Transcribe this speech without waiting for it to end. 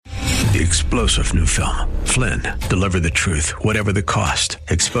the explosive new film, Flynn, Deliver the Truth, Whatever the Cost,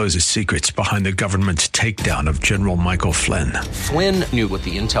 exposes secrets behind the government's takedown of General Michael Flynn. Flynn knew what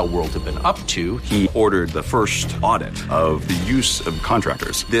the intel world had been up to. He ordered the first audit of the use of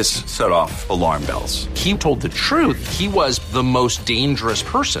contractors. This set off alarm bells. He told the truth. He was the most dangerous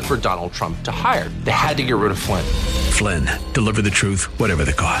person for Donald Trump to hire. They had to get rid of Flynn. Flynn, Deliver the Truth, Whatever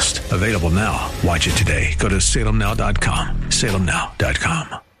the Cost. Available now. Watch it today. Go to salemnow.com.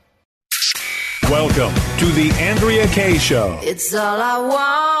 salemnow.com. Welcome to the Andrea Kaye Show. It's all I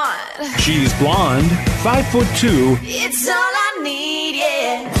want. She's blonde, 5'2". It's all I need,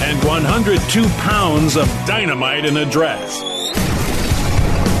 yeah. And 102 pounds of dynamite in a dress.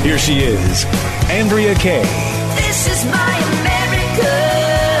 Here she is, Andrea Kaye. This is my America.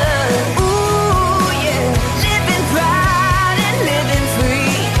 Ooh, yeah. Living proud and living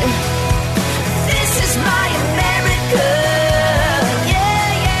free. This is my America.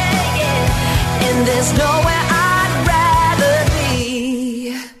 Yeah, yeah, yeah. And there's nowhere I'd rather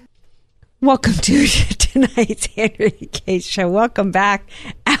be. Welcome to tonight's Andrea Kaye Show. Welcome back.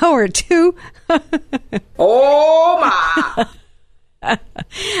 Hour 2. Oh, my. I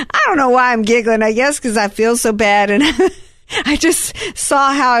don't know why I'm giggling. I guess because I feel so bad, and I just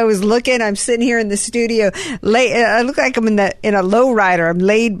saw how I was looking. I'm sitting here in the studio. I look like I'm in a lowrider. I'm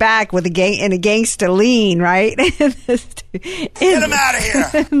laid back with a gangsta lean, right? Get him out of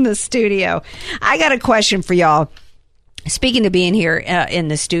here. In the studio. I got a question for y'all. Speaking of being here in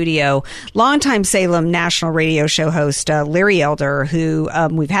the studio, longtime Salem National Radio Show host Larry Elder, who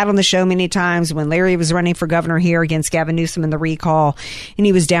we've had on the show many times when Larry was running for governor here against Gavin Newsom in the recall, and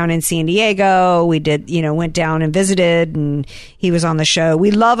he was down in San Diego. We went down and visited, and he was on the show. We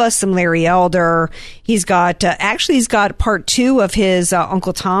love us some Larry Elder. He's got part 2 of his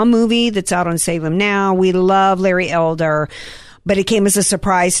Uncle Tom movie that's out on Salem now. We love Larry Elder. But it came as a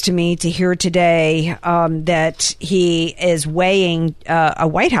surprise to me to hear today that he is weighing a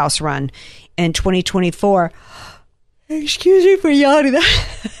White House run in 2024. Excuse me for yawning.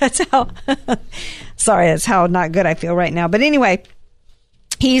 That's how not good I feel right now. But anyway,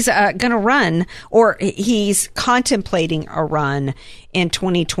 he's going to run, or he's contemplating a run in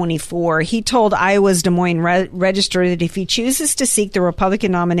 2024. He told Iowa's Des Moines Register that if he chooses to seek the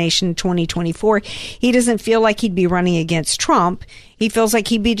Republican nomination in 2024, he doesn't feel like he'd be running against Trump. He feels like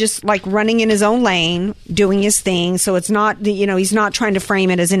he'd be just like running in his own lane, doing his thing. So it's not, he's not trying to frame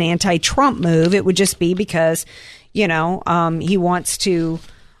it as an anti-Trump move. It would just be because, he wants to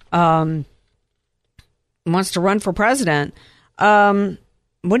run for president.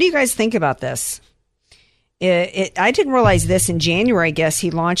 What do you guys think about this? I didn't realize this in January. I guess he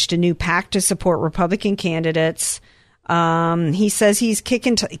launched a new PAC to support Republican candidates. He says he's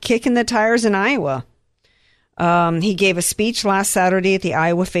kicking the tires in Iowa. He gave a speech last Saturday at the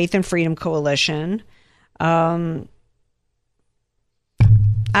Iowa Faith and Freedom Coalition. I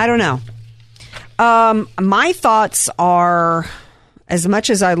don't know. My thoughts are, as much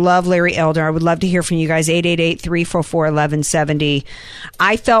as I love Larry Elder, I would love to hear from you guys. 888-344-1170.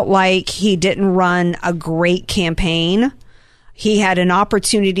 I felt like he didn't run a great campaign. He had an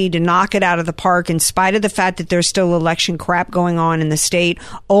opportunity to knock it out of the park in spite of the fact that there's still election crap going on in the state.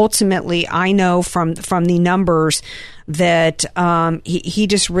 Ultimately, I know from the numbers that he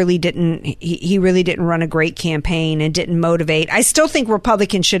just really didn't. He really didn't run a great campaign and didn't motivate. I still think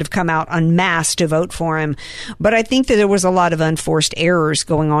Republicans should have come out en masse to vote for him, but I think that there was a lot of unforced errors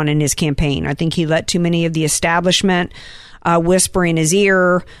going on in his campaign. I think he let too many of the establishment whisper in his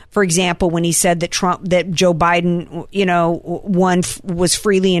ear. For example, when he said that Joe Biden, was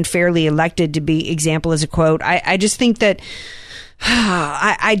freely and fairly elected, to be example as a quote. I just think that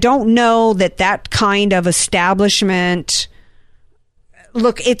I don't know that kind of establishment.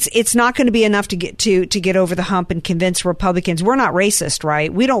 Look, it's not going to be enough to get over the hump and convince Republicans. We're not racist,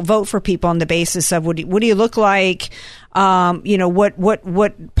 right? We don't vote for people on the basis of what do you look like,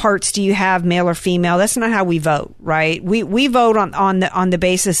 what parts do you have, male or female? That's not how we vote, right? We vote on the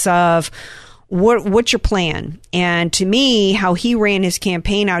basis of what's your plan? And to me, how he ran his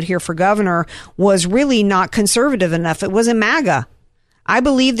campaign out here for governor was really not conservative enough. It wasn't MAGA. I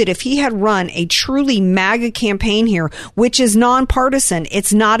believe that if he had run a truly MAGA campaign here, which is nonpartisan,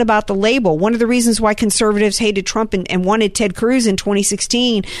 it's not about the label. One of the reasons why conservatives hated Trump and wanted Ted Cruz in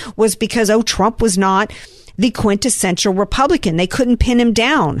 2016 was because, Trump was not the quintessential Republican. They couldn't pin him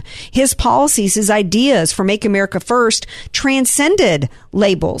down. His policies, his ideas for Make America First transcended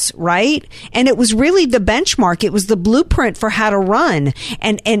labels, right? And it was really the benchmark. It was the blueprint for how to run.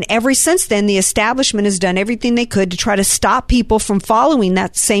 And ever since then, the establishment has done everything they could to try to stop people from following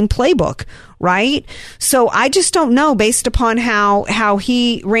that same playbook, right? So I just don't know, based upon how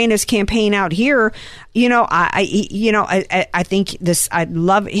he ran his campaign out here. I think this. I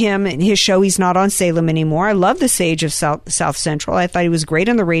love him and his show. He's not on Salem anymore. I love the Sage of South Central. I thought he was great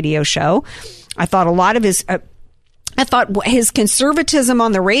on the radio show. I thought a lot of his. I thought his conservatism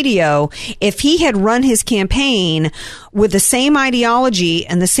on the radio, if he had run his campaign with the same ideology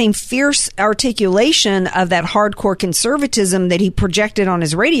and the same fierce articulation of that hardcore conservatism that he projected on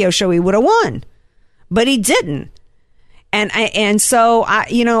his radio show, he would have won. But he didn't. And so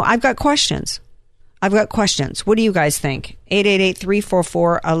I've got questions. What do you guys think?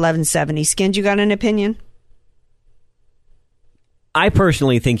 888-344-1170. Skins, you got an opinion? I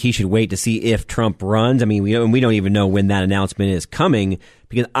personally think he should wait to see if Trump runs. I mean, we don't even know when that announcement is coming,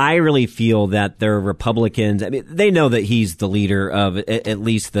 because I really feel that the Republicans, I mean, they know that he's the leader of at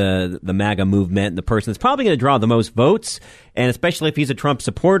least the MAGA movement, the person that's probably going to draw the most votes, and especially if he's a Trump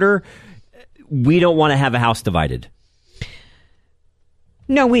supporter, we don't want to have a House divided.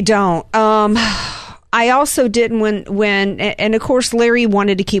 No, we don't. I also didn't when and of course Larry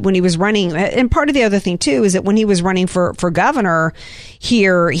wanted to keep when he was running, and part of the other thing too is that when he was running for governor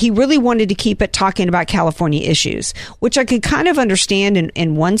here, he really wanted to keep it talking about California issues, which I could kind of understand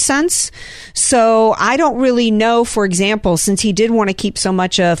in one sense. So I don't really know, for example, since he did want to keep so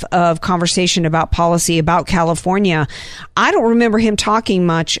much of conversation about policy about California, I don't remember him talking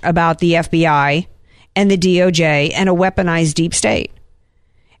much about the FBI and the DOJ and a weaponized deep state.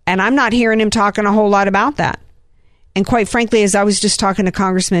 And I'm not hearing him talking a whole lot about that. And quite frankly, as I was just talking to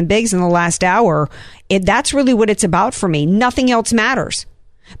Congressman Biggs in the last hour, that's really what it's about for me. Nothing else matters.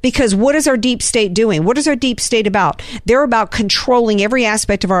 Because what is our deep state doing? What is our deep state about? They're about controlling every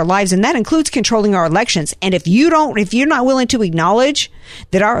aspect of our lives, and that includes controlling our elections. And if you're not willing to acknowledge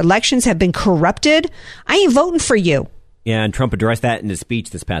that our elections have been corrupted, I ain't voting for you. Yeah, and Trump addressed that in his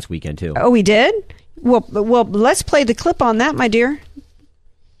speech this past weekend, too. Oh, he did? Well, let's play the clip on that, my dear.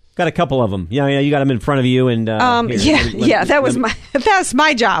 Got a couple of them. Yeah, you got them in front of you, and that's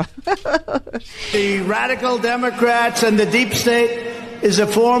my job. The radical Democrats and the deep state is a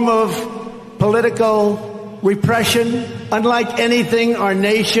form of political repression unlike anything our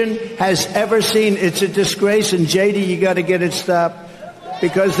nation has ever seen. It's a disgrace, and JD, you got to get it stopped,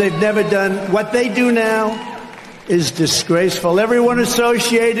 because they've never done what they do now is disgraceful. Everyone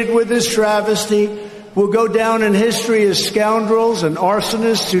associated with this travesty will go down in history as scoundrels and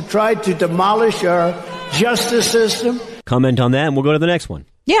arsonists who tried to demolish our justice system. Comment on that, and we'll go to the next one.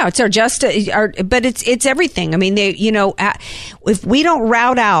 Yeah, it's our justice, but it's everything. I mean, if we don't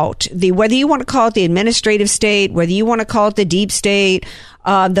rout out whether you want to call it the administrative state, whether you want to call it the deep state,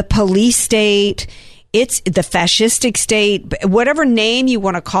 the police state, it's the fascistic state, whatever name you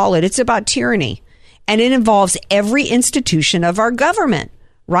want to call it, it's about tyranny, and it involves every institution of our government.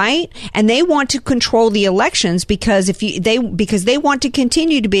 Right? And they want to control the elections because because they want to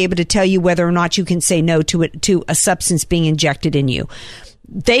continue to be able to tell you whether or not you can say no to a substance being injected in you.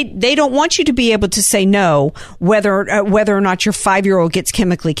 They don't want you to be able to say no whether or not your 5-year-old gets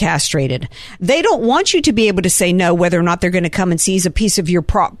chemically castrated. They don't want you to be able to say no whether or not they're going to come and seize a piece of your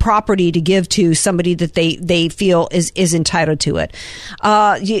property to give to somebody that they feel is entitled to it.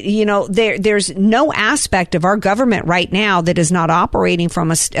 There's no aspect of our government right now that is not operating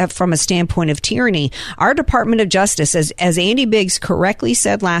from a standpoint of tyranny. Our Department of Justice, as Andy Biggs correctly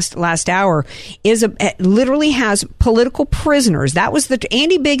said last hour, literally has political prisoners. That was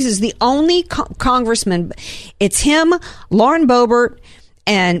Andy Biggs is the only congressman. It's him, Lauren Boebert,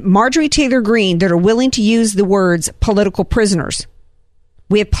 and Marjorie Taylor Greene that are willing to use the words political prisoners.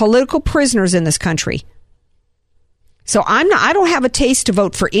 We have political prisoners in this country. So I don't have a taste to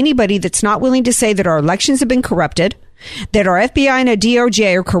vote for anybody that's not willing to say that our elections have been corrupted, that our FBI and our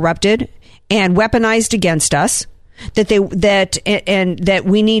DOJ are corrupted and weaponized against us, that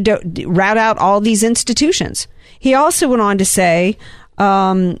we need to rout out all these institutions. He also went on to say,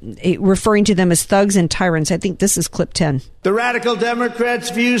 referring to them as thugs and tyrants. I think this is clip 10. The radical Democrats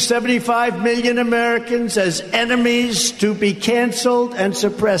view 75 million Americans as enemies to be canceled and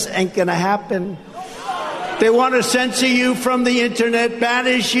suppressed. Ain't gonna happen. They want to censor you from the internet,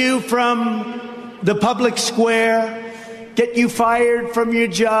 banish you from the public square, get you fired from your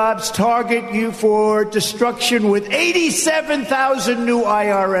jobs, target you for destruction with 87,000 new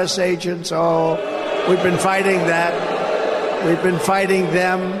IRS agents. Oh, we've been fighting that. We've been fighting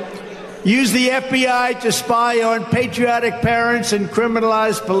them. Use the FBI to spy on patriotic parents and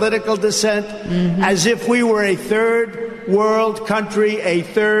criminalize political dissent as if we were a third world country, a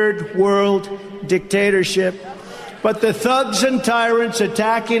third world dictatorship. But the thugs and tyrants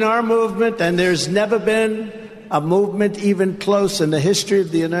attacking our movement, and there's never been a movement even close in the history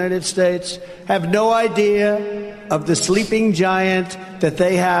of the United States, have no idea of the sleeping giant that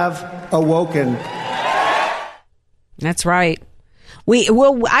they have awoken. That's right.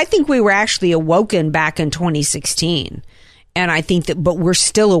 I think we were actually awoken back in 2016. And I think but we're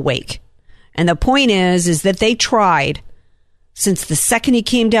still awake. And the point is that they tried since the second he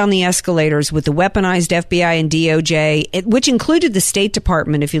came down the escalators with the weaponized FBI and DOJ, which included the State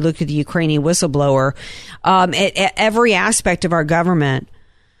Department, if you look at the Ukrainian whistleblower, at every aspect of our government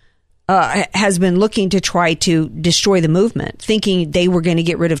has been looking to try to destroy the movement, thinking they were going to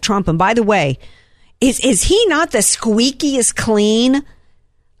get rid of Trump. And by the way, is he not the squeakiest clean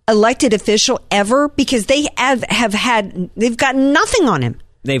elected official ever? Because they they've got nothing on him.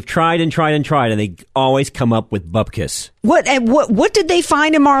 They've tried and tried and tried, and they always come up with bupkis. What did they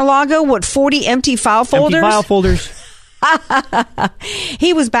find in Mar-a-Lago? 40 empty file folders? Empty file folders.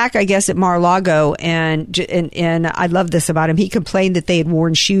 He was back, I guess, at Mar-a-Lago, and I love this about him. He complained that they had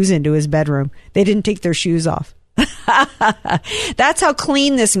worn shoes into his bedroom. They didn't take their shoes off. That's how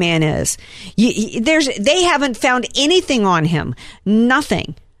clean this man is. They haven't found anything on him.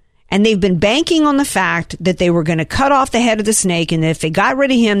 Nothing. And they've been banking on the fact that they were going to cut off the head of the snake, and if they got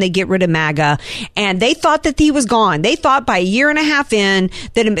rid of him, they get rid of MAGA. And they thought that he was gone. They thought by a year and a half in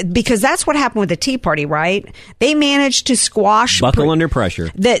that, because that's what happened with the Tea Party, right? They managed to squash buckle under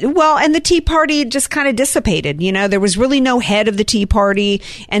pressure. And the Tea Party just kind of dissipated. You know, there was really no head of the Tea Party,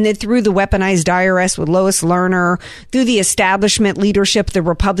 and then through the weaponized IRS with Lois Lerner, through the establishment leadership of the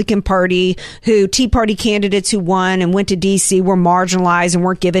Republican Party, who Tea Party candidates who won and went to D.C. were marginalized and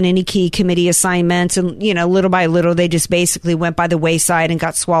weren't given any key committee assignments, and little by little they just basically went by the wayside and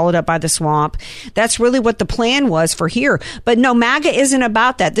got swallowed up by the swamp. That's really what the plan was for here. But no, MAGA isn't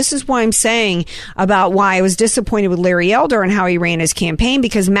about that. This is why I'm saying about why I was disappointed with Larry Elder and how he ran his campaign,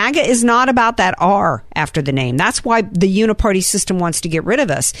 because MAGA is not about that R after the name. That's why the uniparty system wants to get rid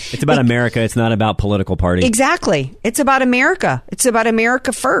of us. It's about America. It's not about political party. Exactly. It's about America. It's about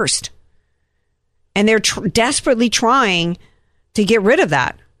America first. And they're desperately trying to get rid of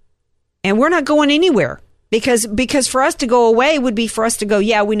that. And we're not going anywhere, because for us to go away would be for us to go,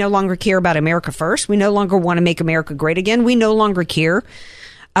 yeah, we no longer care about America first. We no longer want to make America great again. We no longer care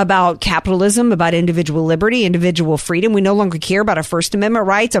about capitalism, about individual liberty, individual freedom. We no longer care about our First Amendment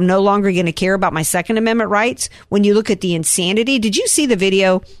rights. I'm no longer going to care about my Second Amendment rights. When you look at the insanity, did you see the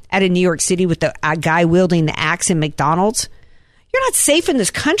video out in New York City with the guy wielding the axe in McDonald's? You're not safe in this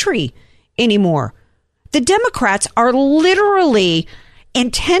country anymore. The Democrats are literally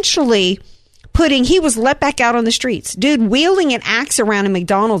intentionally he was let back out on the streets. Dude, wielding an axe around a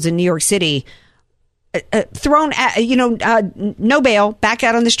McDonald's in New York City, thrown at, no bail, back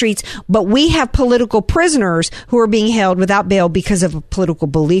out on the streets. But we have political prisoners who are being held without bail because of a political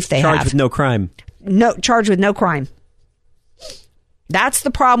belief they have. Charged with no crime. Charged with no crime. That's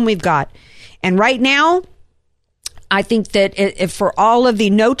the problem we've got. And right now, I think that if for all of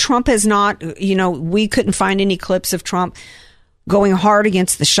the Trump has not, we couldn't find any clips of Trump going hard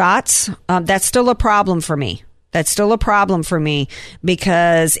against the shots. That's still a problem for me. That's still a problem for me,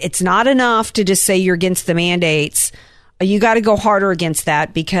 because it's not enough to just say you're against the mandates. You got to go harder against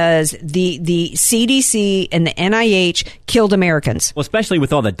that, because the CDC and the NIH killed Americans. Well, especially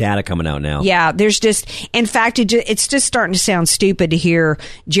with all the data coming out now. Yeah, there's in fact, it's just starting to sound stupid to hear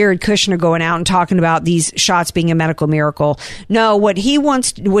Jared Kushner going out and talking about these shots being a medical miracle. No, what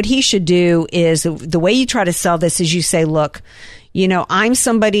he should do is, the way you try to sell this is you say, look, I'm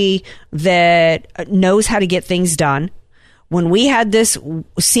somebody that knows how to get things done. When we had this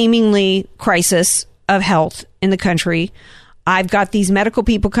seemingly crisis of health in the country, I've got these medical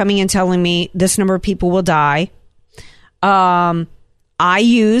people coming and telling me this number of people will die. I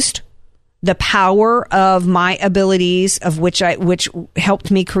used the power of my abilities, of which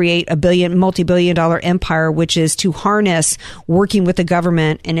helped me create a multi-billion-dollar empire, which is to harness working with the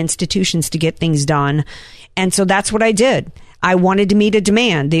government and institutions to get things done. And so that's what I did. I wanted to meet a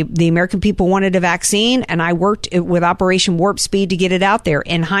demand. The American people wanted a vaccine, and I worked with Operation Warp Speed to get it out there.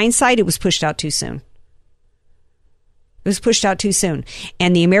 In hindsight, it was pushed out too soon. It was pushed out too soon.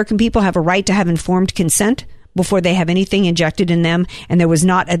 And the American people have a right to have informed consent before they have anything injected in them. And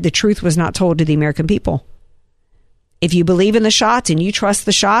the truth was not told to the American people. If you believe in the shots and you trust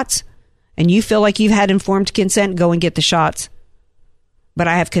the shots and you feel like you've had informed consent, go and get the shots. But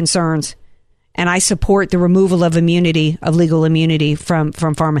I have concerns. And I support the removal of legal immunity from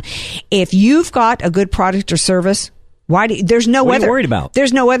pharma. If you've got a good product or service, there's no what other are you worried about?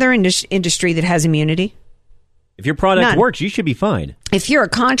 There's no other industry that has immunity. If your product None. works, you should be fine. If you're a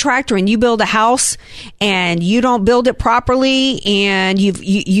contractor and you build a house and you don't build it properly, and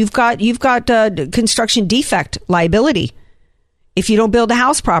you've got construction defect liability if you don't build a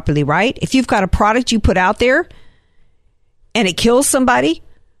house properly, right? If you've got a product you put out there and it kills somebody,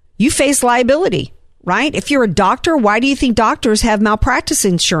 you face liability, right? If you're a doctor, why do you think doctors have malpractice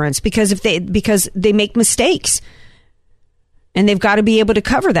insurance? Because they make mistakes, and they've got to be able to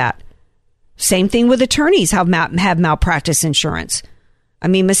cover that. Same thing with attorneys have malpractice insurance. I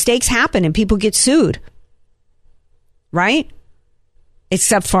mean, mistakes happen and people get sued, right?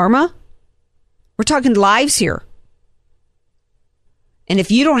 Except pharma. We're talking lives here. And if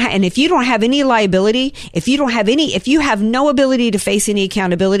you don't have any liability, if you have no ability to face any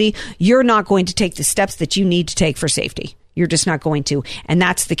accountability, you're not going to take the steps that you need to take for safety. You're just not going to. And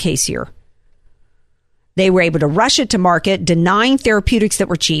that's the case here. They were able to rush it to market, denying therapeutics that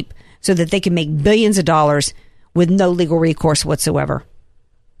were cheap so that they could make billions of dollars with no legal recourse whatsoever.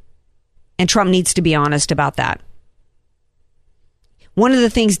 And Trump needs to be honest about that. One of the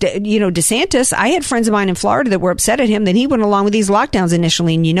things, DeSantis, I had friends of mine in Florida that were upset at him that he went along with these lockdowns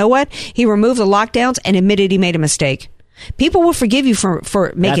initially. And you know what? He removed the lockdowns and admitted he made a mistake. People will forgive you for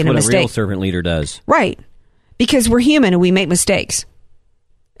making a mistake. That's what a real servant leader does. Right. Because we're human and we make mistakes.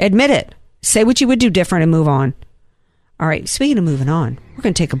 Admit it. Say what you would do different and move on. All right. Speaking of moving on, we're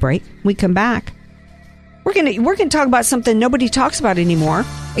going to take a break. When we come back, we're going to talk about something nobody talks about anymore,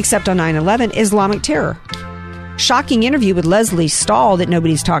 except on 9/11, Islamic terror. Shocking interview with Leslie Stahl that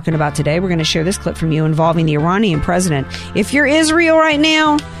nobody's talking about today. We're going to share this clip from you involving the Iranian president. If you're Israel right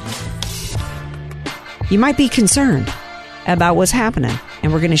now, you might be concerned about what's happening.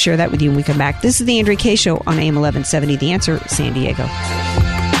 And we're going to share that with you when we come back. This is the Andrea Kaye Show on AM 1170, The Answer, San Diego.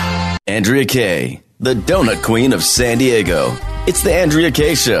 Andrea Kaye, the donut queen of San Diego. It's the Andrea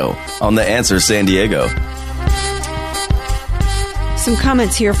Kaye Show on The Answer San Diego. Some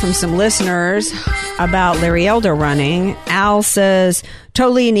comments here from some listeners about Larry Elder running. Al says,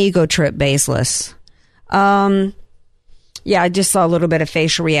 totally an ego trip, baseless. Yeah, I just saw a little bit of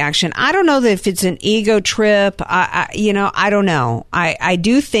facial reaction. I don't know that if it's an ego trip. I don't know. I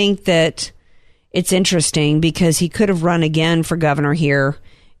do think that it's interesting because he could have run again for governor here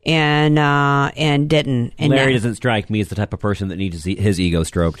and didn't. And Larry doesn't strike me as the type of person that needs his ego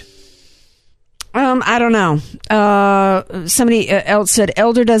stroked. I don't know. Somebody else said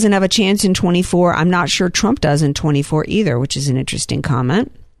Elder doesn't have a chance in 24. I'm not sure Trump does in 24 either, which is an interesting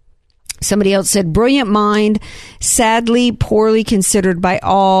comment. Somebody else said, brilliant mind, sadly, poorly considered by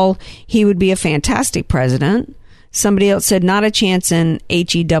all. He would be a fantastic president. Somebody else said, not a chance in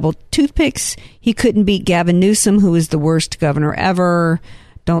HE double toothpicks. He couldn't beat Gavin Newsom, who is the worst governor ever.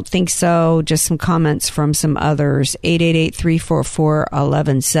 Don't think so. Just some comments from some others.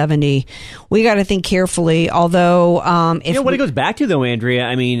 888-344-1170. We got to think carefully, although... what it goes back to, though, Andrea,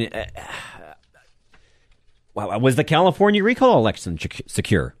 I mean, was the California recall election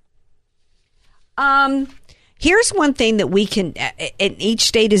secure? Here's one thing that we can, and each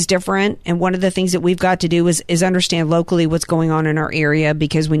state is different. And one of the things that we've got to do is understand locally what's going on in our area.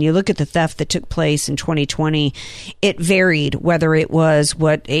 Because when you look at the theft that took place in 2020, it varied whether it was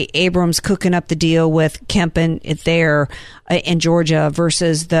what Abrams cooking up the deal with Kemp in Georgia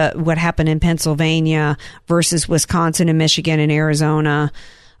versus what happened in Pennsylvania versus Wisconsin and Michigan and Arizona.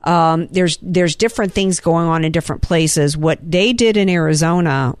 There's different things going on in different places. What they did in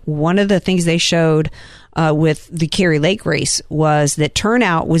Arizona, one of the things they showed with the Kari Lake race was that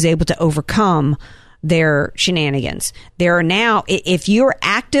turnout was able to overcome their shenanigans. There are now, if you're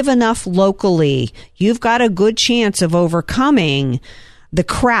active enough locally, you've got a good chance of overcoming the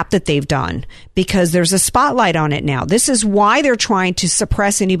crap that they've done because there's a spotlight on it now. This is why they're trying to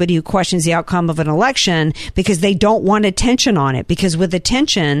suppress anybody who questions the outcome of an election because they don't want attention on it, because with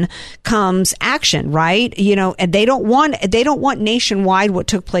attention comes action, right? And they don't want nationwide what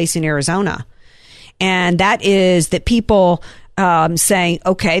took place in Arizona. And that is that people saying,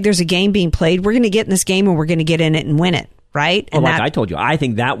 okay, there's a game being played. We're going to get in this game and we're going to get in it and win it, right? Well, I told you, I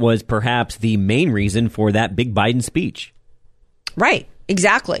think that was perhaps the main reason for that big Biden speech. Right.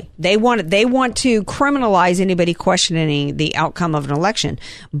 Exactly. They want to criminalize anybody questioning the outcome of an election.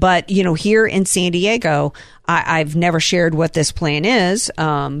 But, here in San Diego, I've never shared what this plan is.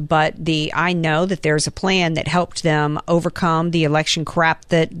 But I know that there's a plan that helped them overcome the election crap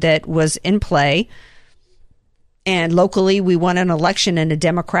that was in play. And locally, we won an election in a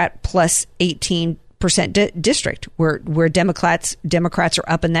Democrat plus 18% district where Democrats are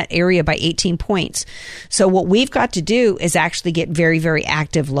up in that area by 18 points. So what we've got to do is actually get very, very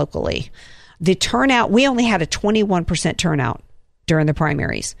active locally. The turnout, we only had a 21% turnout during the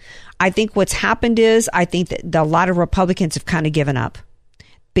primaries. I think what's happened is I think that a lot of Republicans have kind of given up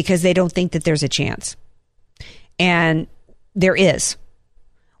because they don't think that there's a chance. And there is.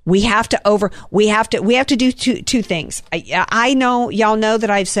 We have to do two things. I know, y'all know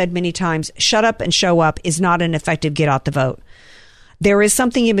that I've said many times, shut up and show up is not an effective get out the vote. There is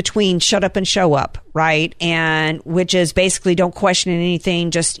something in between shut up and show up, right? And which is basically don't question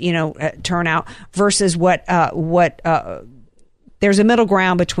anything, just, turn out, versus there's a middle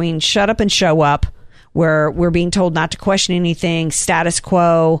ground between shut up and show up, where we're being told not to question anything, status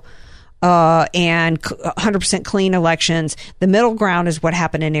quo, and 100% clean elections. The middle ground is what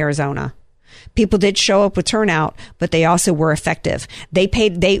happened in Arizona. People did show up with turnout, but they also were effective.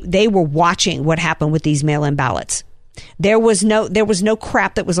 They were watching what happened with these mail-in ballots. There was no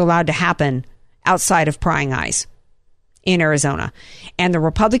crap that was allowed to happen outside of prying eyes in Arizona. And the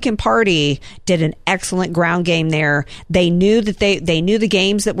Republican Party did an excellent ground game there. They knew that they knew the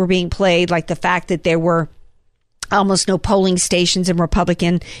games that were being played, like the fact that there were almost no polling stations in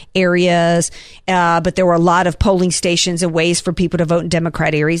Republican areas, but there were a lot of polling stations and ways for people to vote in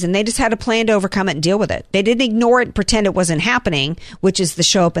Democrat areas, and they just had a plan to overcome it and deal with it. They didn't ignore it and pretend it wasn't happening, which is the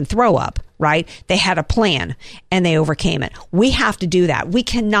show up and throw up, right? They had a plan, and they overcame it. We have to do that. We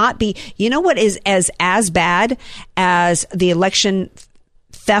cannot be, you know what is as bad as the election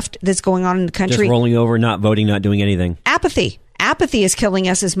theft that's going on in the country? Just rolling over, not voting, not doing anything. Apathy. Apathy is killing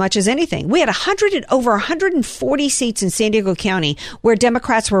us as much as anything. We had over 140 seats in San Diego County where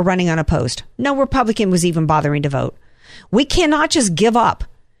Democrats were running unopposed. No Republican was even bothering to vote. We cannot just give up.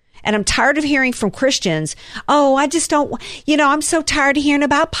 And I'm tired of hearing from Christians, oh, I just don't, I'm so tired of hearing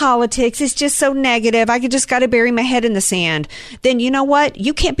about politics. It's just so negative. I just got to bury my head in the sand. Then you know what?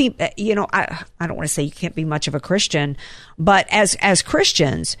 You can't be, I don't want to say you can't be much of a Christian, but as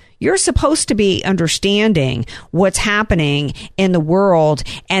Christians, you're supposed to be understanding what's happening in the world,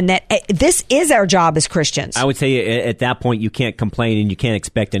 and that this is our job as Christians. I would say at that point, you can't complain and you can't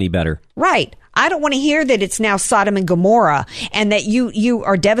expect any better. Right. I don't want to hear that it's now Sodom and Gomorrah and that you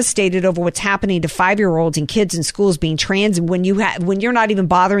are devastated over what's happening to 5-year-olds and kids in schools being trans, and when you're not even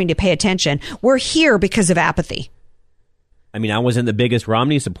bothering to pay attention. We're here because of apathy. I mean, I wasn't the biggest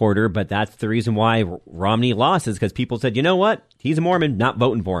Romney supporter, but that's the reason why Romney lost, is because people said, you know what? He's a Mormon, not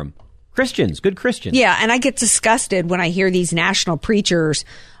voting for him. Christians, good Christians. Yeah, and I get disgusted when I hear these national preachers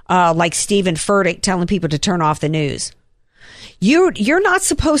like Stephen Furtick telling people to turn off the news. You're not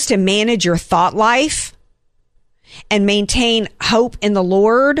supposed to manage your thought life and maintain hope in the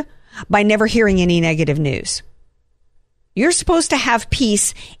Lord by never hearing any negative news. You're supposed to have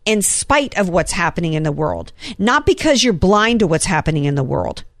peace in spite of what's happening in the world, not because you're blind to what's happening in the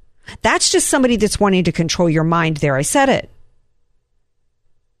world. That's just somebody that's wanting to control your mind there. I said it.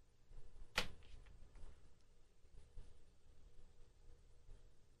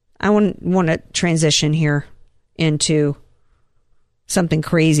 I want to transition here into something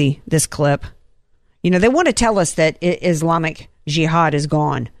crazy, this clip. They want to tell us that Islamic Jihad is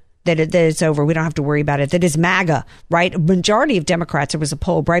gone, that it's over. We don't have to worry about it. That is MAGA, right? A majority of Democrats, there was a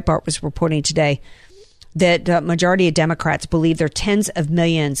poll, Breitbart was reporting today, that a majority of Democrats believe there are tens of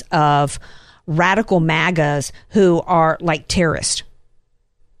millions of radical MAGAs who are like terrorists.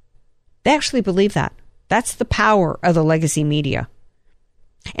 They actually believe that. That's the power of the legacy media.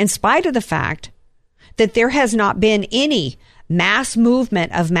 In spite of the fact that there has not been any mass movement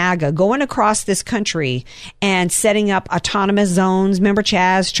of MAGA going across this country and setting up autonomous zones, remember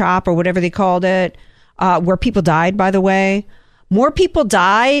Chaz, CHOP, or whatever they called it, where people died, by the way. More people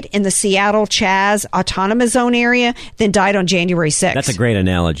died in the Seattle Chaz autonomous zone area than died on January 6th. That's a great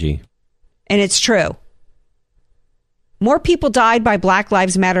analogy. And it's true. More people died by Black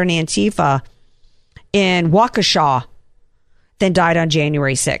Lives Matter and Antifa in Waukesha than died on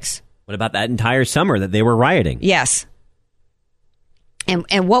January 6th. What about that entire summer that they were rioting? Yes.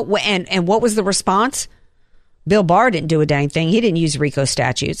 And what was the response? Bill Barr didn't do a dang thing. He didn't use RICO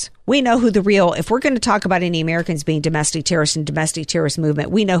statutes. We know who if we're going to talk about any Americans being domestic terrorists and domestic terrorist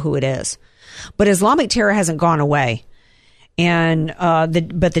movement, we know who it is. But Islamic terror hasn't gone away. And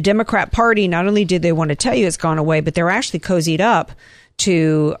the Democrat Party, not only did they want to tell you it's gone away, but they're actually cozied up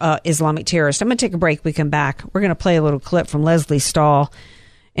to Islamic terrorists. I'm going to take a break. We come back. We're going to play a little clip from Leslie Stahl,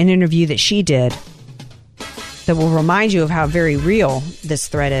 an interview that she did that will remind you of how very real this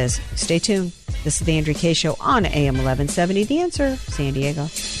threat is. Stay tuned. This is the Andrea Kaye Show on AM 1170. The Answer, San Diego.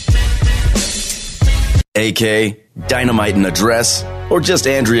 AK, Dynamite in a Dress, or just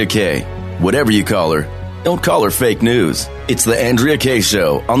Andrea Kaye. Whatever you call her, don't call her fake news. It's the Andrea Kaye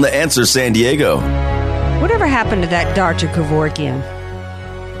Show on The Answer San Diego. Whatever happened to that Dr. Kevorkian?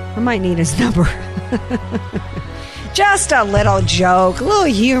 I might need his number. Just a little joke, a little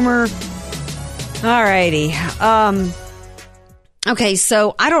humor. All righty. Okay,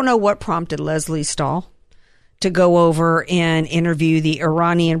 so I don't know what prompted Leslie Stahl to go over and interview the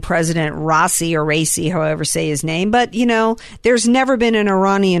Iranian president, Raisi, however say his name. But, you know, there's never been an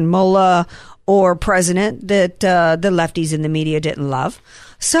Iranian mullah or president that the lefties in the media didn't love.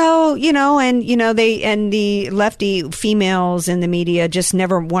 So, you know, the lefty females in the media just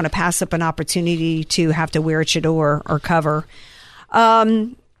never want to pass up an opportunity to have to wear a chador or cover.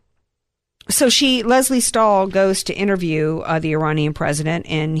 So Leslie Stahl goes to interview the Iranian president,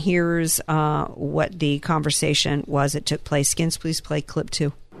 and here's what the conversation was that took place. Skins, please play clip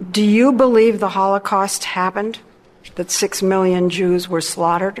 2. Do you believe the Holocaust happened? That 6 million Jews were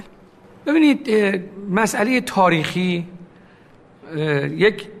slaughtered? ببینید مسئله تاریخی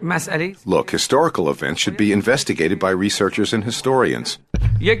Look, historical events should be investigated by researchers and historians.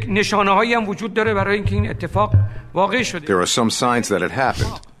 یک نشانه‌هایی هم وجود داره برای اینکه این اتفاق واقع شده. There are some signs that it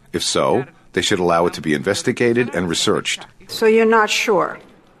happened. If so, they should allow it to be investigated and researched. So you're not sure.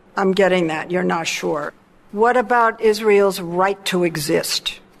 I'm getting that. You're not sure. What about Israel's right to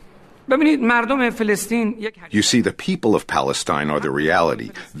exist? You see, the people of Palestine are the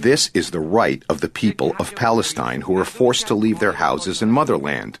reality. This is the right of the people of Palestine who are forced to leave their houses and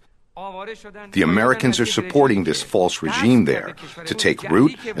motherland. The Americans are supporting this false regime there to take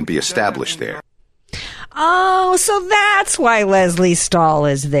root and be established there. Oh, so that's why Leslie Stahl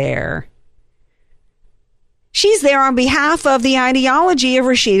is there. She's there on behalf of the ideology of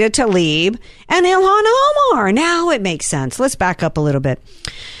Rashida Tlaib and Ilhan Omar. Now it makes sense. Let's back up a little bit.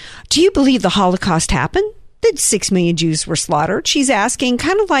 Do you believe the Holocaust happened? That 6 million Jews were slaughtered? She's asking,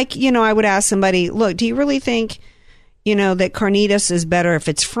 kind of like, you know, I would ask somebody, look, do you really think, you know, that carnitas is better if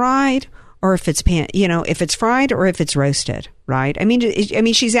it's fried or if it's, if it's fried or if it's roasted, right? I mean,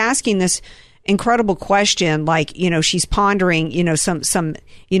 she's asking this incredible question, like, you know, she's pondering, you know, some,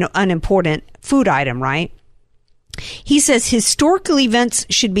 you know, unimportant food item, right? He says historical events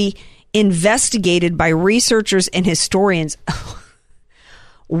should be investigated by researchers and historians.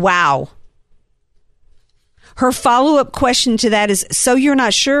 Wow. Her follow-up question to that is, so you're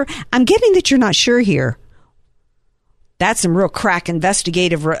not sure? I'm getting that you're not sure here. That's some real crack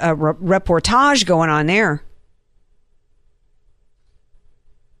investigative reportage going on there.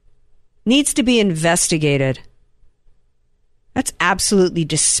 Needs to be investigated. That's absolutely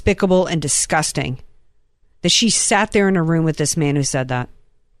despicable and disgusting that she sat there in a room with this man who said that.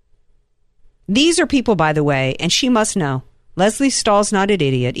 These are people, by the way, and she must know, Leslie Stahl's not an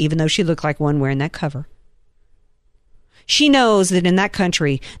idiot, even though she looked like one wearing that cover. She knows that in that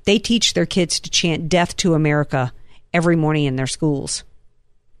country, they teach their kids to chant death to America every morning in their schools.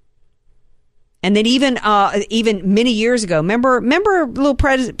 And then even many years ago, remember little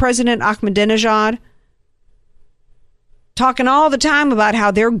President Ahmadinejad talking all the time about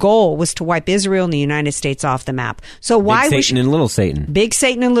how their goal was to wipe Israel and the United States off the map. So why Big Satan and Little Satan. Big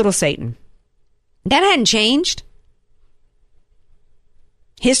Satan and Little Satan. That hadn't changed.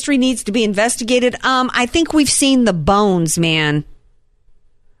 History needs to be investigated. I think we've seen the bones, man.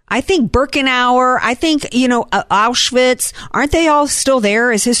 I think Birkenau, I think, you know, Auschwitz, aren't they all still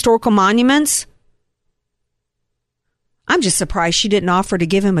there as historical monuments? I'm just surprised she didn't offer to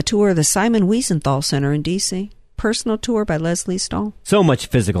give him a tour of the Simon Wiesenthal Center in D.C. Personal tour by Leslie Stahl. So much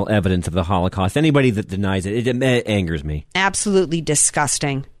physical evidence of the Holocaust. Anybody that denies it angers me. Absolutely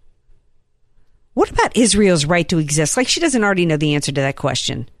disgusting. What about Israel's right to exist? Like, she doesn't already know the answer to that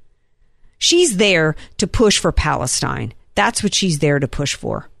question. She's there to push for Palestine. That's what she's there to push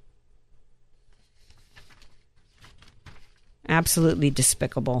for. Absolutely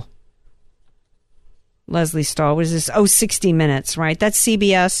despicable. Leslie Stahl, what is this? Oh, 60 Minutes, right? That's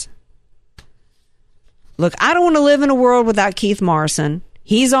CBS. Look, I don't want to live in a world without Keith Morrison.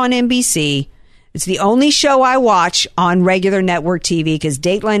 He's on NBC. It's the only show I watch on regular network TV because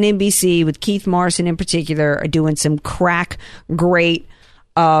Dateline NBC with Keith Morrison in particular are doing some great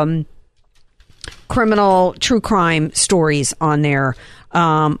criminal true crime stories on there.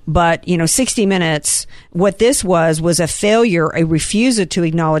 But, you know, 60 Minutes, what this was a failure, a refusal to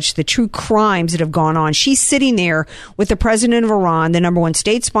acknowledge the true crimes that have gone on. She's sitting there with the president of Iran, the number one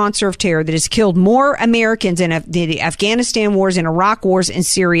state sponsor of terror that has killed more Americans in the Afghanistan wars and Iraq wars and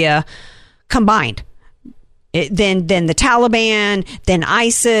Syria combined. Then the Taliban, then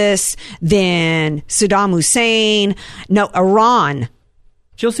ISIS, then Saddam Hussein. No, Iran.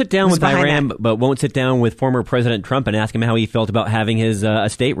 She'll sit down with Iran, but won't sit down with former President Trump and ask him how he felt about having his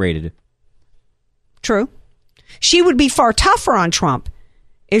estate raided. True. She would be far tougher on Trump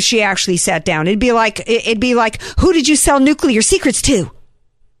if she actually sat down. It'd be like, who did you sell nuclear secrets to?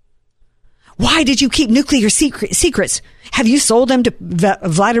 Why did you keep nuclear secrets? Have you sold them to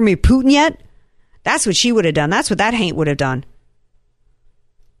Vladimir Putin yet? That's what she would have done. That's what that haint would have done.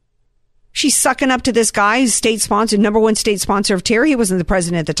 She's sucking up to this guy who's state sponsored, number one state sponsor of terror. He wasn't the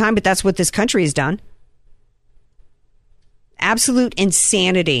president at the time, but that's what this country has done. Absolute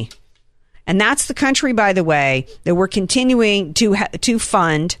insanity. And that's the country, by the way, that we're continuing to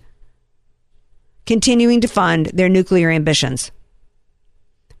fund their nuclear ambitions.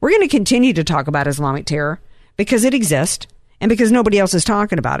 We're going to continue to talk about Islamic terror because it exists and because nobody else is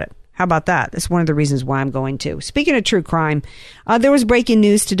talking about it. How about that? That's one of the reasons why I'm going to. Speaking of true crime, there was breaking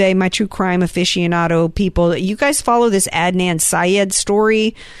news today. My true crime aficionado people, you guys follow this Adnan Syed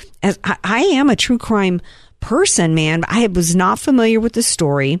story? As I am a true crime person, man. I was not familiar with the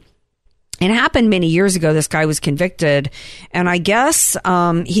story. It happened many years ago. This guy was convicted, and I guess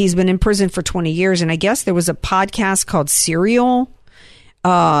he's been in prison for 20 years. And I guess there was a podcast called Serial.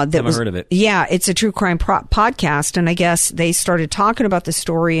 Never heard of it. Yeah, it's a true crime podcast, and I guess they started talking about the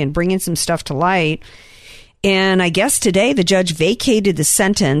story and bringing some stuff to light. And I guess today the judge vacated the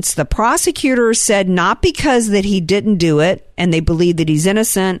sentence. The prosecutor said not because that he didn't do it, and they believe that he's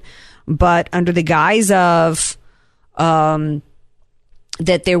innocent, but under the guise of that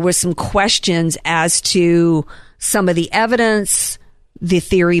there was some questions as to some of the evidence. The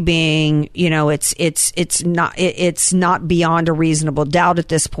theory being, it's not beyond a reasonable doubt at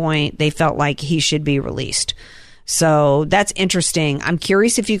this point. They felt like he should be released. So that's interesting. I'm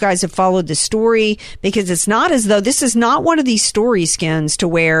curious if you guys have followed the story, because it's not as though this is not one of these story skins to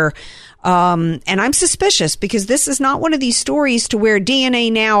where, and I'm suspicious because this is not one of these stories to where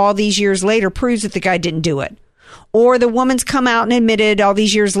DNA now all these years later proves that the guy didn't do it. Or the woman's come out and admitted all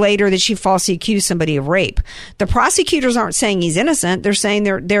these years later that she falsely accused somebody of rape. The prosecutors aren't saying he's innocent. They're saying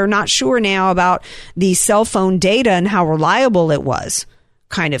they're not sure now about the cell phone data and how reliable it was,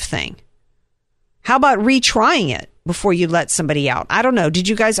 kind of thing. How about retrying it before you let somebody out? I don't know.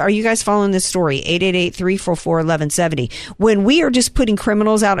 Are you guys following this story? 888-344-1170. When we are just putting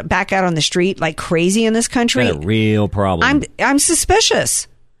criminals back out on the street like crazy in this country. That's a real problem. I'm suspicious.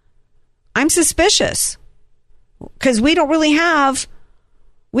 Because we don't really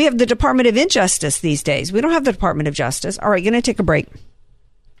we have the Department of Injustice these days. We don't have the Department of Justice. All right, going to take a break.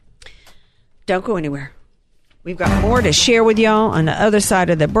 Don't go anywhere. We've got more to share with y'all on the other side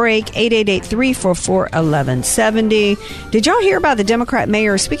of the break. 888-344-1170. Did y'all hear about the Democrat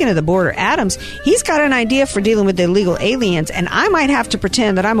mayor, speaking of the border, Adams? He's got an idea for dealing with the illegal aliens, and I might have to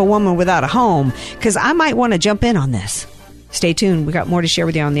pretend that I'm a woman without a home because I might want to jump in on this. Stay tuned. We got more to share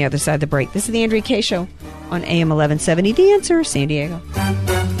with you on the other side of the break. This is the Andrea Kaye Show on AM 1170. The Answer, San Diego.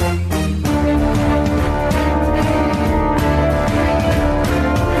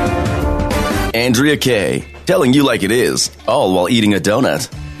 Andrea Kaye, telling you like it is, all while eating a donut.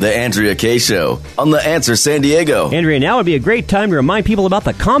 The Andrea Kaye Show on The Answer San Diego. Andrea, now would be a great time to remind people about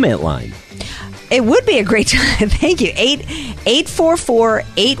the comment line. It would be a great time. Thank you.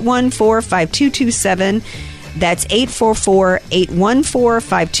 844-814-5227. That's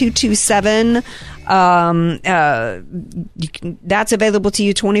 844-814-5227. That's available to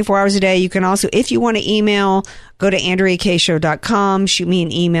you 24 hours a day. You can also, if you want to email, go to AndreaKayeShow.com. Shoot me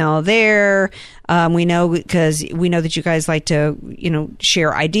an email there. We know that you guys like to,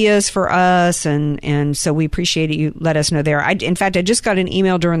 share ideas for us. And so we appreciate it. You let us know there. In fact, I just got an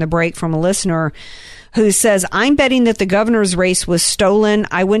email during the break from a listener who says, I'm betting that the governor's race was stolen.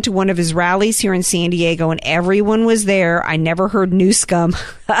 I went to one of his rallies here in San Diego and everyone was there. I never heard Newscomb.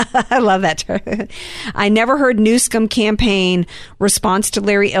 I love that. I never heard Newscomb campaign. Response to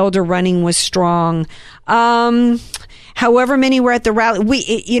Larry Elder running was strong. However many were at the rally,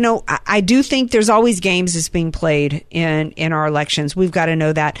 I do think there's always games that's being played in our elections. We've got to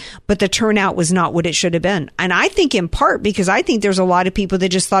know that. But the turnout was not what it should have been. And I think in part because I think there's a lot of people that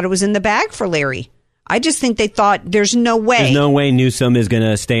just thought it was in the bag for Larry. I just think they thought there's no way. There's no way Newsom is going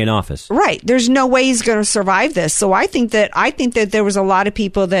to stay in office. Right. There's no way he's going to survive this. So I think that there was a lot of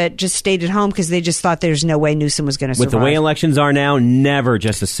people that just stayed at home because they just thought there's no way Newsom was going to survive. With the way elections are now, never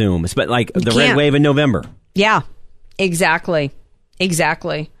just assume. But like the red wave in November. Yeah, exactly. This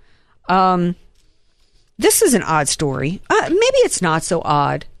is an odd story. Maybe it's not so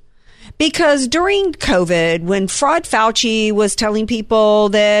odd. Because during COVID, when Fraud Fauci was telling people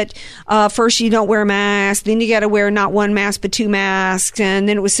that first you don't wear a mask, then you got to wear not one mask but two masks, and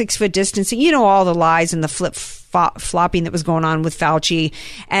then it was 6 foot distancing, all the lies and the flip-flopping that was going on with Fauci.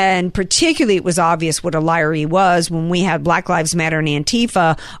 And particularly it was obvious what a liar he was when we had Black Lives Matter and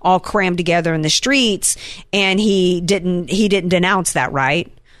Antifa all crammed together in the streets, and he didn't denounce that,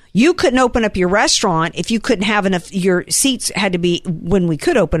 right? You couldn't open up your restaurant if you couldn't have enough. Your seats had to be, when we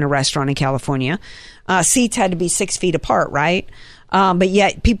could open a restaurant in California, seats had to be 6 feet apart, right? But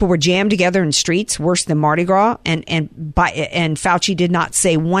yet people were jammed together in streets worse than Mardi Gras. And Fauci did not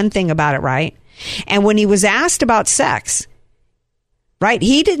say one thing about it, right? And when he was asked about sex, right,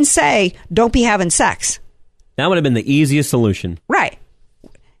 he didn't say, don't be having sex. That would have been the easiest solution. Right.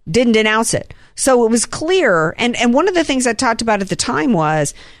 Didn't denounce it. So it was clear. And one of the things I talked about at the time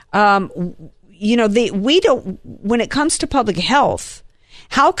was, we don't, when it comes to public health,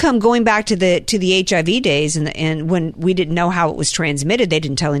 how come going back to the HIV days and when we didn't know how it was transmitted, they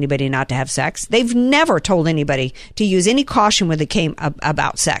didn't tell anybody not to have sex? They've never told anybody to use any caution when it came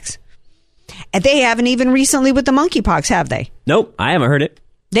about sex. And they haven't even recently with the monkeypox, have they? Nope, I haven't heard it.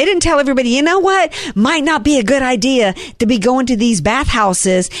 They didn't tell everybody, you know what? Might not be a good idea to be going to these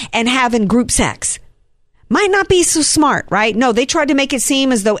bathhouses and having group sex. Might not be so smart, right? No, they tried to make it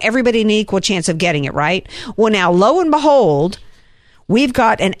seem as though everybody had an equal chance of getting it, right? Well, now, lo and behold, we've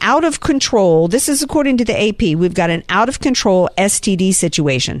got an out of control, this is according to the AP, we've got an out of control STD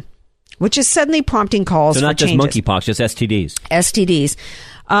situation, which is suddenly prompting calls for changes. So not just monkeypox, just STDs. STDs.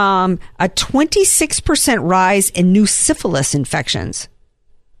 A 26% rise in new syphilis infections.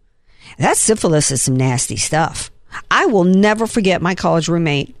 That syphilis is some nasty stuff. I will never forget my college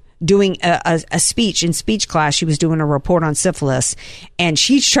roommate doing a speech in speech class. She was doing a report on syphilis, and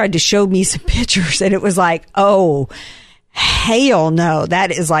she tried to show me some pictures, and it was like, oh, hell no.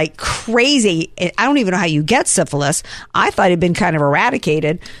 That is like crazy. I don't even know how you get syphilis. I thought it had been kind of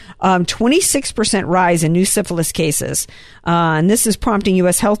eradicated. 26% rise in new syphilis cases. And this is prompting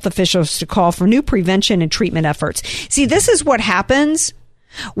U.S. health officials to call for new prevention and treatment efforts. See, this is what happens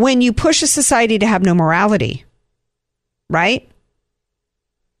when you push a society to have no morality, right?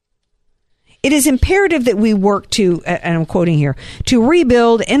 It is imperative that we work to, and I'm quoting here, to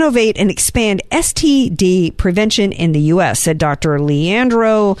rebuild, innovate, and expand STD prevention in the U.S., said Dr.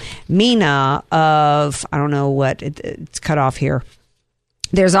 Leandro Mina of, I don't know what, it's cut off here.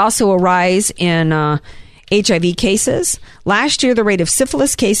 There's also a rise in HIV cases. Last year, the rate of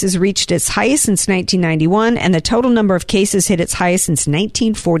syphilis cases reached its highest since 1991, and the total number of cases hit its highest since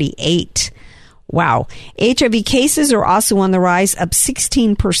 1948. Wow. HIV cases are also on the rise, up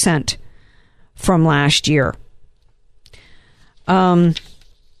 16% from last year. America,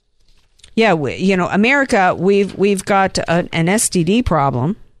 we've got an STD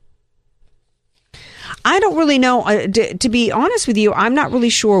problem. I don't really know, to be honest with you, I'm not really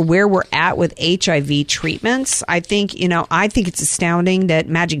sure where we're at with HIV treatments. I think it's astounding that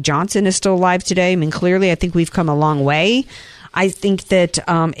Magic Johnson is still alive today. I mean, clearly, I think we've come a long way. I think that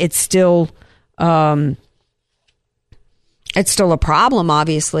it's still a problem,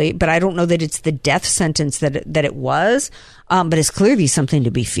 obviously, but I don't know that it's the death sentence that it was. But it's clearly something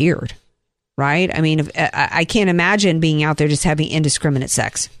to be feared, right? I mean, I can't imagine being out there just having indiscriminate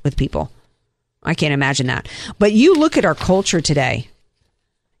sex with people. I can't imagine that. But you look at our culture today.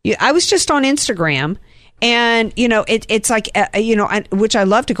 I was just on Instagram, and, it's like, which I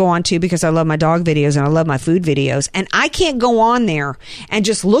love to go on to because I love my dog videos and I love my food videos. And I can't go on there and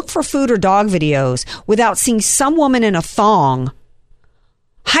just look for food or dog videos without seeing some woman in a thong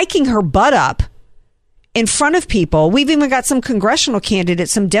hiking her butt up in front of people. We've even got some congressional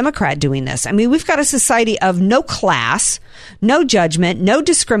candidates, some Democrat doing this. I mean, we've got a society of no class, no judgment, no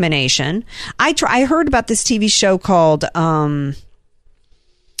discrimination. I heard about this TV show called,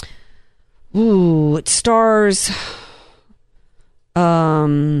 it stars, it's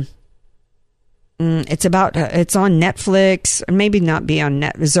on Netflix, or maybe not be on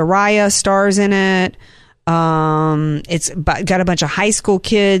Net. Zariah stars in it. It's got a bunch of high school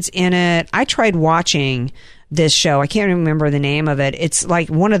kids in it. I tried watching this show. I can't remember the name of it. It's like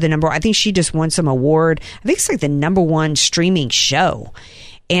one of the I think she just won some award. I think it's like the #1 streaming show.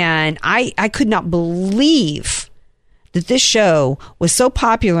 And I could not believe that this show was so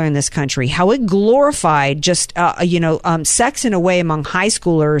popular in this country, how it glorified just, sex in a way among high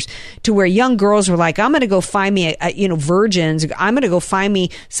schoolers to where young girls were like, I'm going to go find me, virgins. I'm going to go find me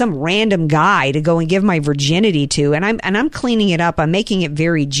some random guy to go and give my virginity to. And I'm cleaning it up. I'm making it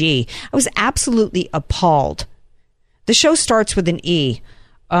very G. I was absolutely appalled. The show starts with an E.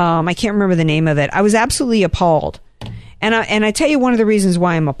 I can't remember the name of it. I was absolutely appalled. And I tell you, one of the reasons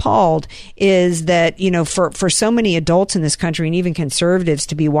why I'm appalled is that, for so many adults in this country and even conservatives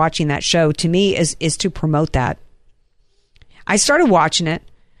to be watching that show, to me, is to promote that. I started watching it.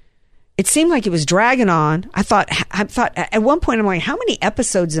 It seemed like it was dragging on. I thought at one point, I'm like, how many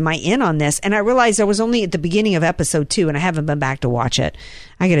episodes am I in on this? And I realized I was only at the beginning of episode 2 and I haven't been back to watch it.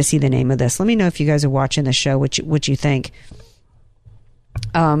 I got to see the name of this. Let me know if you guys are watching the show, what you think.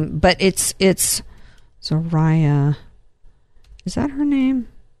 But it's Zariah. Is that her name?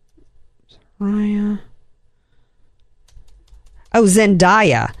 Zariah. Oh,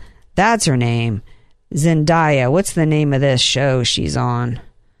 Zendaya. That's her name. Zendaya. What's the name of this show she's on?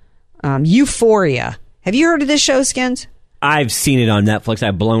 Euphoria. Have you heard of this show, Skins? I've seen it on Netflix.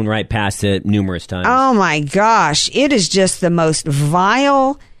 I've blown right past it numerous times. Oh my gosh. It is just the most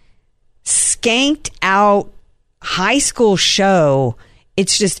vile, skanked out high school show.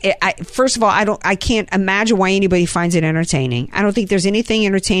 It's just, first of all, I can't imagine why anybody finds it entertaining. I don't think there's anything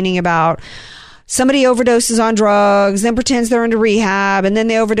entertaining about somebody overdoses on drugs, then pretends they're into rehab, and then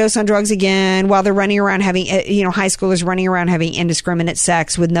they overdose on drugs again while they're running around having, high schoolers running around having indiscriminate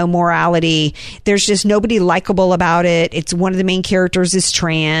sex with no morality. There's just nobody likable about it. It's one of the main characters is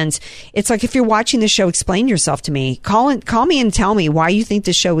trans. It's like, if you're watching the show, explain yourself to me. Call me and tell me why you think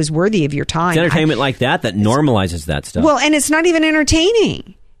the show is worthy of your time. It's entertainment like that normalizes that stuff. Well, and it's not even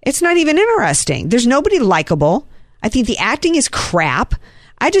entertaining. It's not even interesting. There's nobody likable. I think the acting is crap.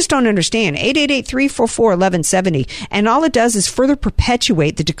 I just don't understand. 888-344-1170. And all it does is further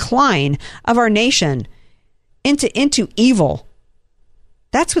perpetuate the decline of our nation into evil.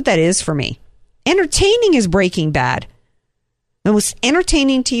 That's what that is for me. Entertaining is Breaking Bad. The most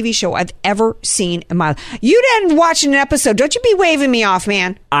entertaining TV show I've ever seen in my life. You didn't watch an episode. Don't you be waving me off,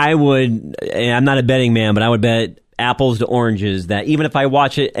 man. I would, I'm not a betting man, but I would bet apples to oranges that even if I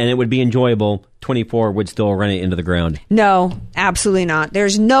watch it and it would be enjoyable, 24 would still run it into the ground. No, absolutely not.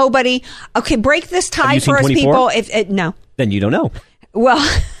 There's nobody. Okay, break this tie for us 24? people. No. Then you don't know. Well,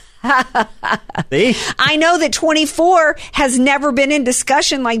 See? I know that 24 has never been in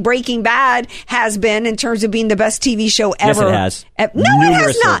discussion like Breaking Bad has been in terms of being the best TV show ever. Yes, it has. No, it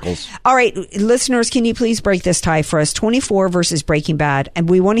has not. Circles. All right, listeners, can you please break this tie for us? 24 versus Breaking Bad. And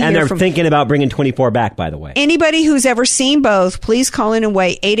we want to hear from... And they're thinking about bringing 24 back, by the way. Anybody who's ever seen both, please call in and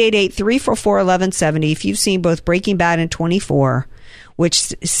weigh 888-344-1170 if you've seen both Breaking Bad and 24,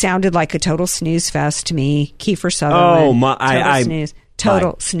 which sounded like a total snooze fest to me. Kiefer Sutherland. Oh, my... Total snooze.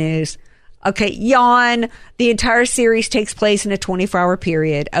 Total snooze. Okay, yawn. The entire series takes place in a 24-hour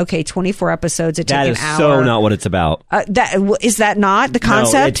period. Okay, 24 episodes. It took an hour. That is so not what it's about. Is that not the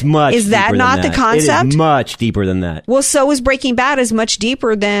concept? No, it's much Is that deeper not than the that. concept? It is much deeper than that. Well, so is Breaking Bad is much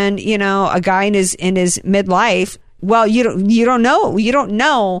deeper than, a guy in his midlife. Well, you don't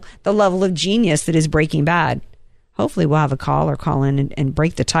know the level of genius that is Breaking Bad. Hopefully we'll have a caller call in and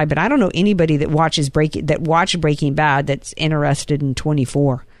break the tie, but I don't know anybody that watched Breaking Bad that's interested in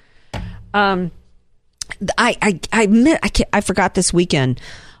 24. I forgot this weekend.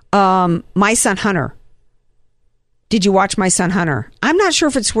 My Son Hunter. Did you watch My Son Hunter? I'm not sure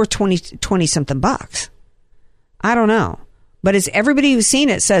if it's worth 20 something bucks. I don't know. But as everybody who's seen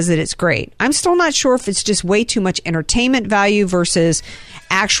it says that it's great. I'm still not sure if it's just way too much entertainment value versus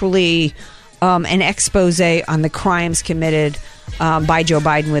actually an expose on the crimes committed by Joe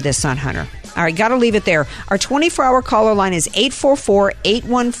Biden with his son Hunter. All right, got to leave it there. Our 24-hour caller line is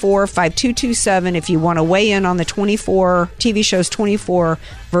 844-814-5227 if you want to weigh in on the TV shows 24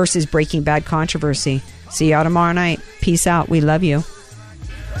 versus Breaking Bad controversy. See y'all tomorrow night. Peace out. We love you.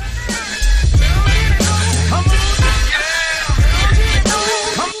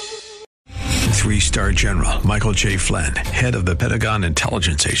 Three-star General Michael J. Flynn, head of the Pentagon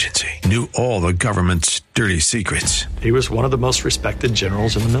Intelligence Agency, knew all the government's dirty secrets. He was one of the most respected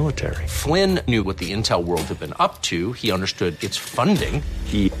generals in the military. Flynn knew what the intel world had been up to. He understood its funding.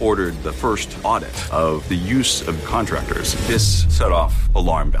 He ordered the first audit of the use of contractors. This set off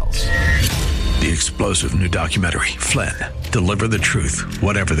alarm bells. The explosive new documentary, Flynn, Deliver the Truth,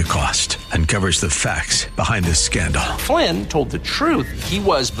 Whatever the Cost, uncovers the facts behind this scandal. Flynn told the truth. He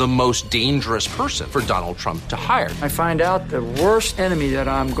was the most dangerous person for Donald Trump to hire. I find out the worst enemy that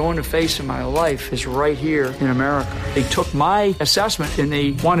I'm going to face in my life is right here in America. They took my assessment and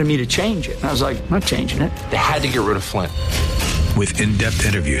they wanted me to change it. And I was like, I'm not changing it. They had to get rid of Flynn. With in-depth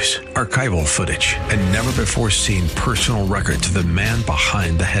interviews, archival footage, and never-before-seen personal records of the man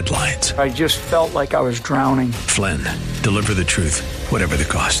behind the headlines. I just felt like I was drowning. Flynn, Deliver the Truth, Whatever the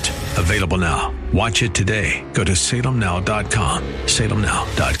Cost. Available now. Watch it today. Go to salemnow.com.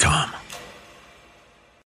 salemnow.com.